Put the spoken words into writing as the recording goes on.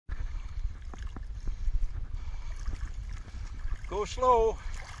Go slow.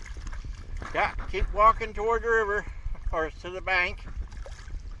 Yeah, keep walking toward the river or to the bank.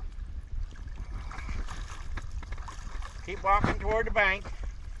 Keep walking toward the bank.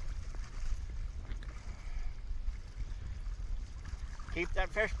 Keep that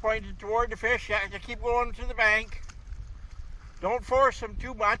fish pointed toward the fish. You have to keep going to the bank. Don't force them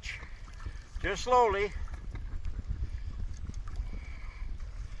too much. Just slowly.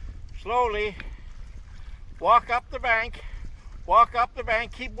 Slowly. Walk up the bank. Walk up the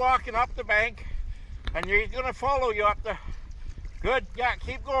bank. Keep walking up the bank. And he's going to follow you up the... Good. Yeah,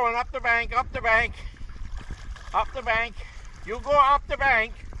 keep going up the bank, up the bank. Up the bank. You go up the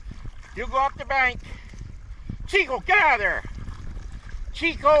bank. You go up the bank. Chico, get out of there.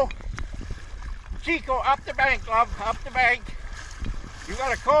 Chico. Chico, up the bank, love. Up the bank. You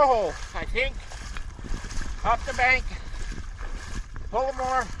got a coho, I think. Up the bank. Pull him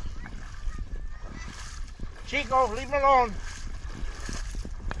more. Chico, leave him alone.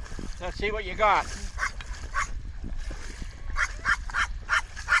 Let's see what you got.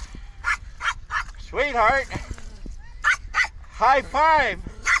 Sweetheart. High five.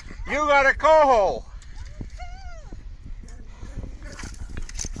 You got a coho.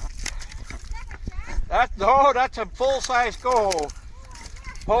 That's a full-size coho.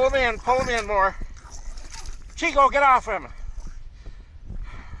 Pull him in more. Chico, get off him.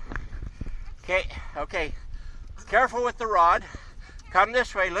 Okay. Careful with the rod. Come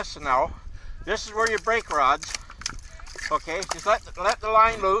this way, listen now. This is where you break rods. Okay, just let the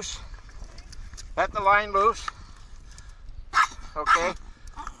line loose. Let the line loose. Okay,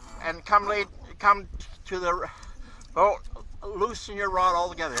 and come to the, loosen your rod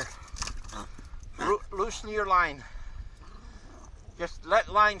altogether. Loosen your line. Just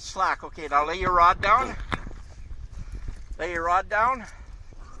let line slack. Okay, now lay your rod down. Lay your rod down.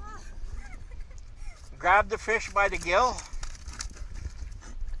 Grab the fish by the gill.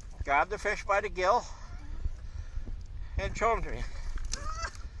 Grab the fish by the gill. And show him to me.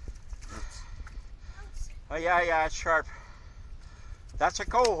 Oh yeah, it's sharp. That's a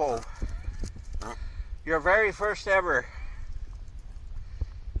coho. Your very first ever.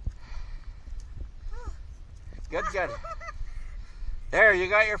 Good. There, you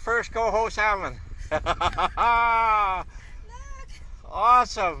got your first Coho Salmon.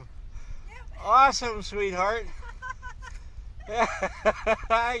 Awesome. Awesome, sweetheart.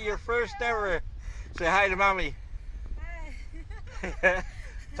 Your first ever. Say hi to Mommy. Hi.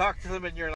 Talk to them in your